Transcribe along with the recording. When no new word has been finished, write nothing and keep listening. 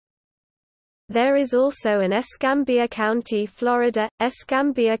There is also an Escambia County, Florida.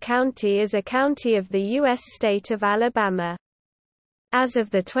 Escambia County is a county of the U.S. state of Alabama. As of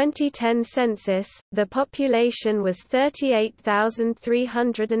the 2010 census, the population was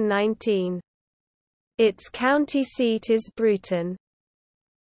 38,319. Its county seat is Brewton.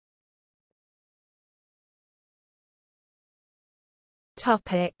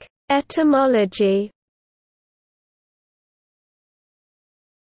 Etymology.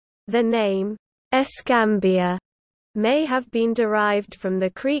 The name, Escambia, may have been derived from the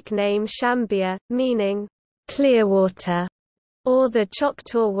Creek name Shambia, meaning, Clearwater, or the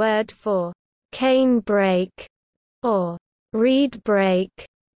Choctaw word for, cane brake, or reed brake.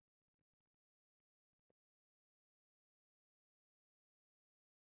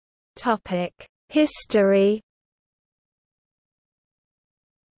 History.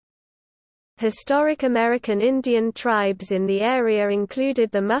 Historic American Indian tribes in the area included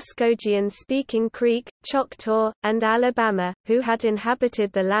the Muskogean-speaking Creek, Choctaw, and Alabama, who had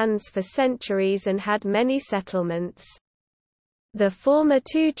inhabited the lands for centuries and had many settlements. The former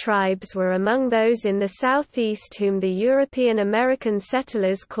two tribes were among those in the southeast whom the European American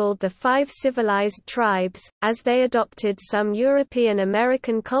settlers called the Five Civilized Tribes, as they adopted some European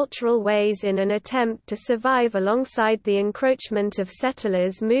American cultural ways in an attempt to survive alongside the encroachment of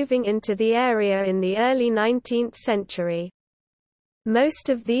settlers moving into the area in the early 19th century. Most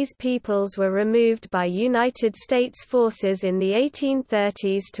of these peoples were removed by United States forces in the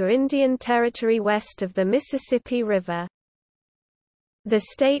 1830s to Indian Territory west of the Mississippi River. The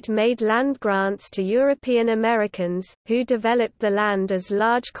state made land grants to European Americans, who developed the land as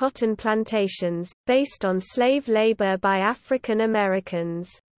large cotton plantations, based on slave labor by African Americans.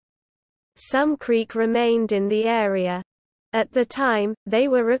 Some Creek remained in the area. At the time, they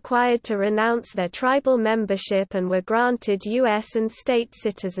were required to renounce their tribal membership and were granted U.S. and state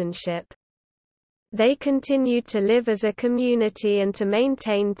citizenship. They continued to live as a community and to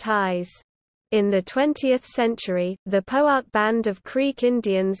maintain ties. In the 20th century, the Powhatan Band of Creek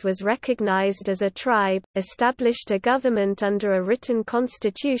Indians was recognized as a tribe, established a government under a written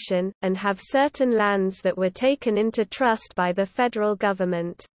constitution, and have certain lands that were taken into trust by the federal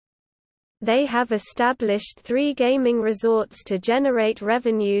government. They have established 3 gaming resorts to generate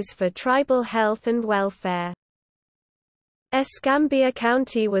revenues for tribal health and welfare. Escambia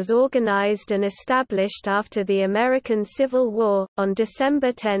County was organized and established after the American Civil War, on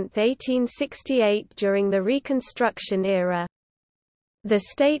December 10, 1868 during the Reconstruction era. The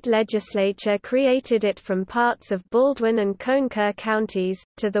state legislature created it from parts of Baldwin and Conker counties,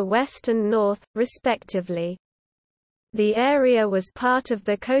 to the west and north, respectively. The area was part of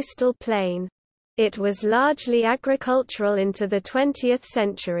the coastal plain. It was largely agricultural into the 20th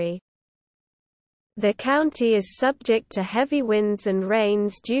century. The county is subject to heavy winds and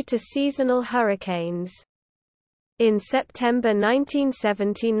rains due to seasonal hurricanes. In September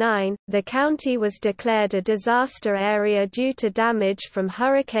 1979, the county was declared a disaster area due to damage from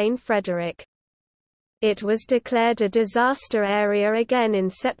Hurricane Frederick. It was declared a disaster area again in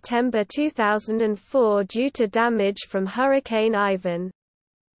September 2004 due to damage from Hurricane Ivan.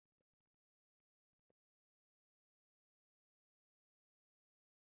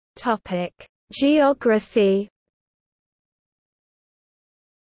 Geography.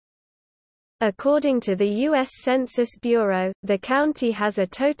 According to the U.S. Census Bureau, the county has a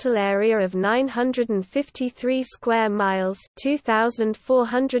total area of 953 square miles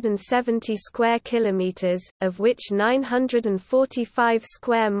 (2,470 square kilometers), of which 945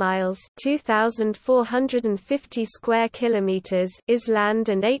 square miles (2,450 square kilometers) is land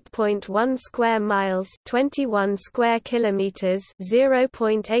and 8.1 square miles (21 square kilometers,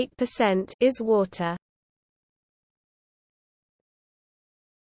 0.8%) is water.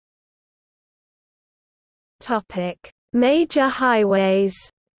 Major highways.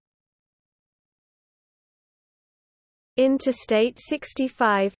 Interstate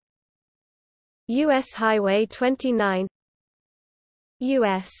 65, U.S. Highway 29,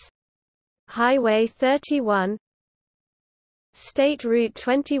 U.S. Highway 31, State Route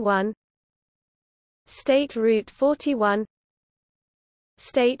 21, State Route 41,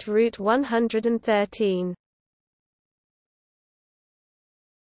 State Route 113.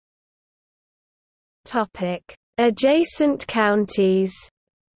 Adjacent counties.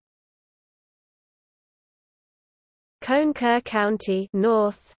 Conker County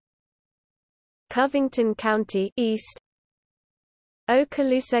north, Covington County east,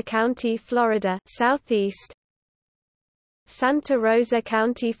 Okaloosa County, Florida southeast, Santa Rosa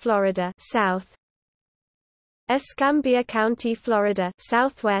County, Florida south, Escambia County, Florida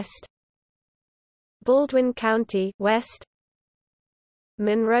southwest, Baldwin County west,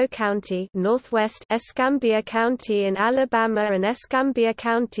 Monroe County Northwest, Escambia County in Alabama and Escambia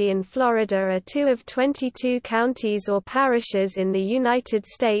County in Florida are two of 22 counties or parishes in the United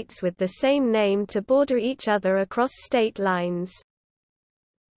States with the same name to border each other across state lines.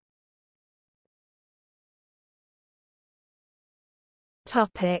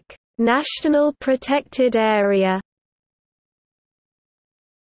 National Protected Area.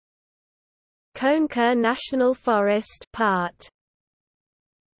 Conker National Forest Part.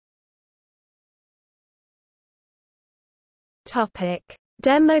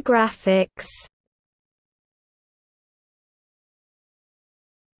 Demographics.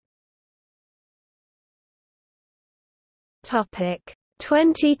 Topic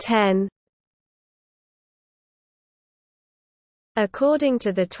 2010. According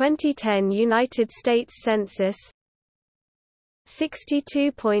to the 2010 United States Census,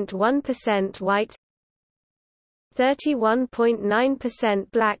 62.1% white,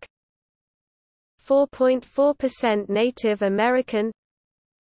 31.9% black, 4.4% Native American,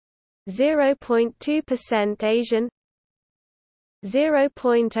 0.2% Asian,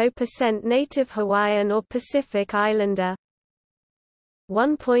 0.0% Native Hawaiian or Pacific Islander,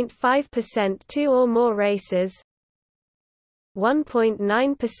 1.5% two or more races,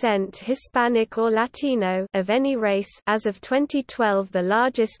 1.9% Hispanic or Latino of any race. As of 2012, the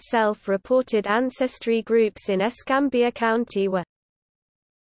largest self-reported ancestry groups in Escambia County were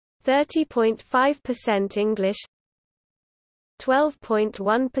 30.5% English,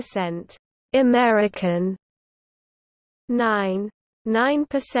 12.1% American,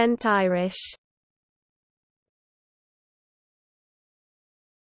 9% Irish.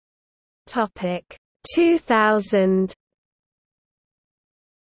 Topic 2000.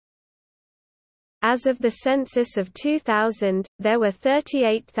 As of the census of 2000, there were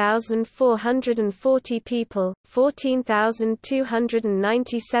 38,440 people,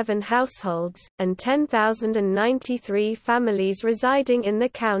 14,297 households, and 10,093 families residing in the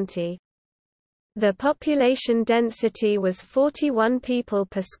county. The population density was 41 people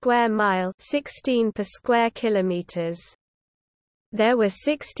per square mile, 16 per square kilometers. There were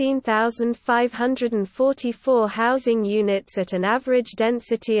 16,544 housing units at an average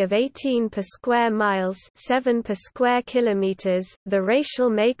density of 18 per square miles, 7 per square kilometers. The racial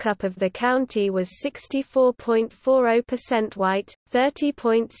makeup of the county was 64.40% white,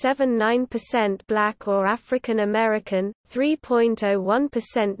 30.79% black or African American,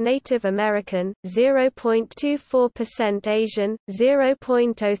 3.01% Native American, 0.24% Asian,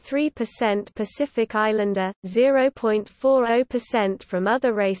 0.03% Pacific Islander, 0.40% from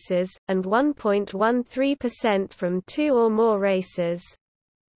other races, and 1.13% from two or more races.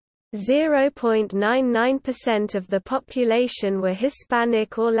 0.99% of the population were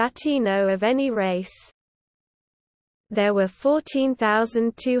Hispanic or Latino of any race. There were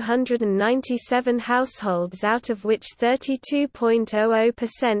 14,297 households, out of which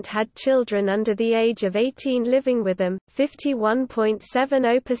 32.00% had children under the age of 18 living with them,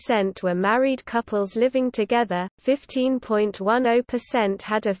 51.70% were married couples living together, 15.10%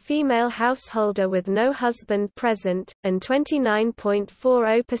 had a female householder with no husband present, and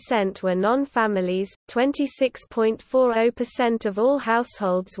 29.40% were non-families. 26.40% of all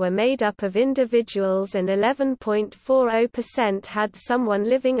households were made up of individuals and 11.40% had someone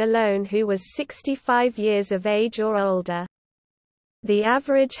living alone who was 65 years of age or older. The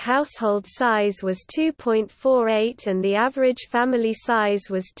average household size was 2.48 and the average family size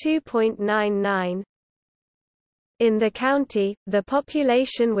was 2.99. In the county, the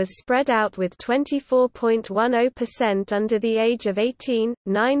population was spread out with 24.10% under the age of 18,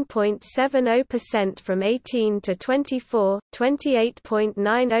 9.70% from 18 to 24,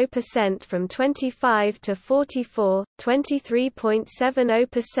 28.90% from 25 to 44,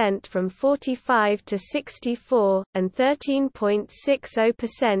 23.70% from 45 to 64, and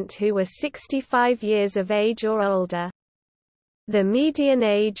 13.60% who were 65 years of age or older. The median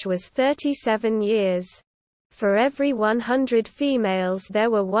age was 37 years. For every 100 females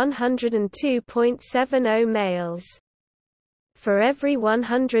there were 102.70 males. For every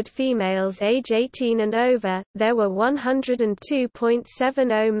 100 females age 18 and over, there were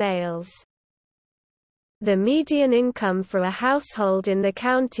 102.70 males. The median income for a household in the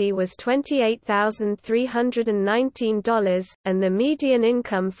county was $28,319, and the median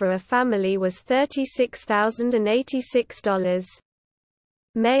income for a family was $36,086.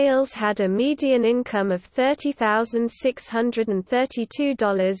 Males had a median income of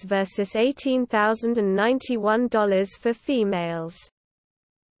 $30,632 versus $18,091 for females.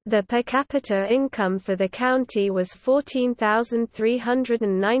 The per capita income for the county was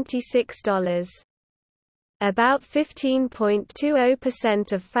 $14,396. About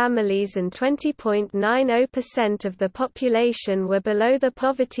 15.20% of families and 20.90% of the population were below the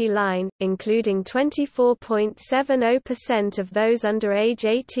poverty line, including 24.70% of those under age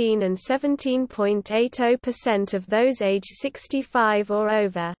 18 and 17.80% of those age 65 or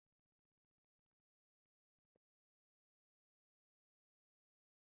over.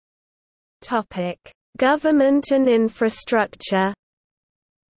 Government and infrastructure.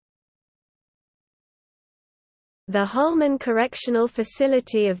 The Holman Correctional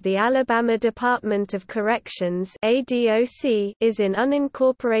Facility of the Alabama Department of Corrections (ADOC) is in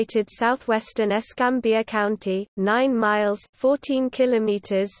unincorporated southwestern Escambia County, 9 miles (14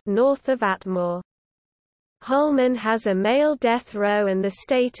 kilometers) north of Atmore. Holman has a male death row and the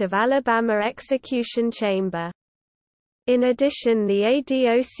state of Alabama execution chamber. In addition, the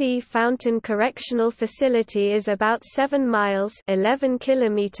ADOC Fountain Correctional Facility is about 7 miles (11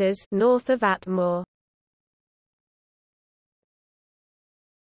 kilometers) north of Atmore.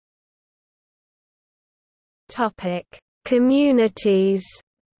 Communities.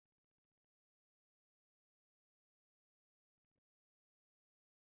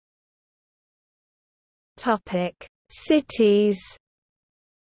 Cities.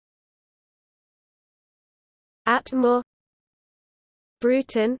 Atmore,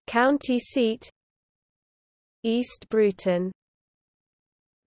 Bruton, county seat, East Bruton.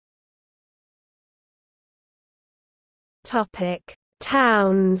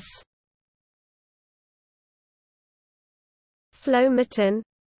 Towns. Flomaton,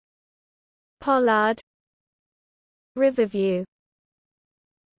 Pollard, Riverview.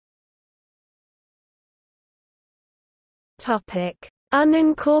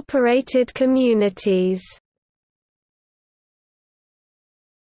 Unincorporated communities.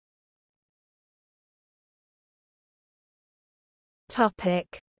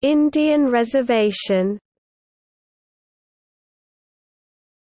 Indian Reservation.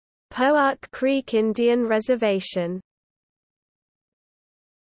 Poarch Creek Indian Reservation.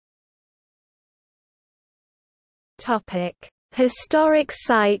 Historic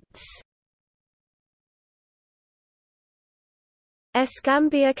sites.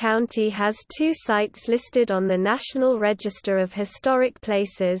 Escambia County has 2 sites listed on the National Register of Historic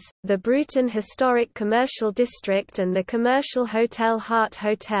Places, the Bruton Historic Commercial District and the commercial hotel Hart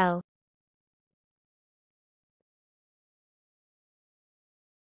Hotel.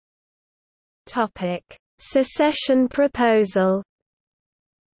 Secession proposal.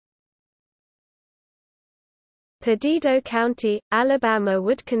 Perdido County, Alabama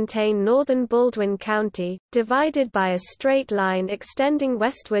would contain northern Baldwin County, divided by a straight line extending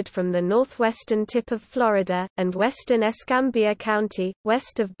westward from the northwestern tip of Florida, and western Escambia County,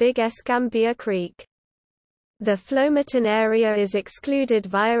 west of Big Escambia Creek. The Flomaton area is excluded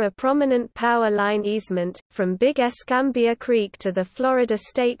via a prominent power line easement, from Big Escambia Creek to the Florida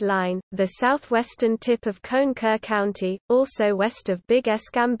state line. The southwestern tip of Conker County, also west of Big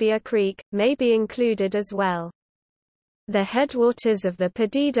Escambia Creek, may be included as well. The headwaters of the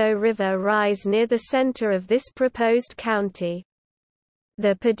Perdido River rise near the center of this proposed county.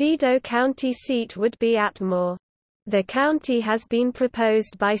 The Perdido County seat would be Atmore. The county has been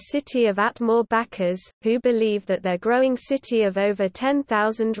proposed by City of Atmore backers, who believe that their growing city of over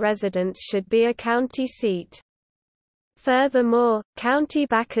 10,000 residents should be a county seat. Furthermore, county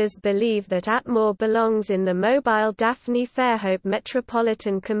backers believe that Atmore belongs in the mobile Daphne-Fairhope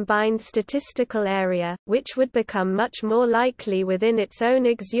Metropolitan Combined Statistical Area, which would become much more likely within its own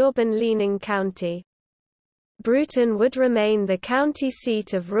exurban-leaning county. Bruton would remain the county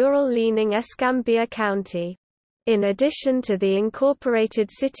seat of rural-leaning Escambia County. In addition to the incorporated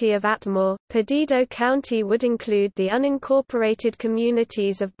city of Atmore, Perdido County would include the unincorporated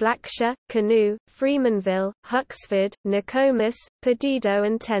communities of Blackshear, Canoe, Freemanville, Huxford, Nokomis, Perdido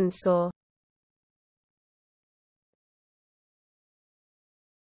and Tensor.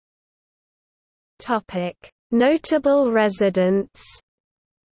 Notable residents.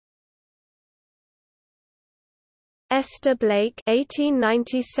 Esther Blake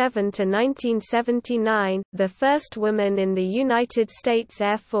 (1897–1979), the first woman in the United States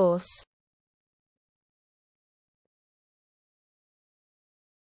Air Force.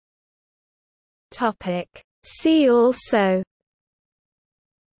 Topic. See also: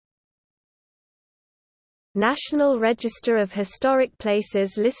 National Register of Historic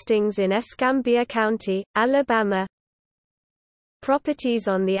Places listings in Escambia County, Alabama. Properties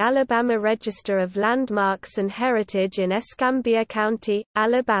on the Alabama Register of Landmarks and Heritage in Escambia County,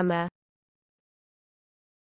 Alabama.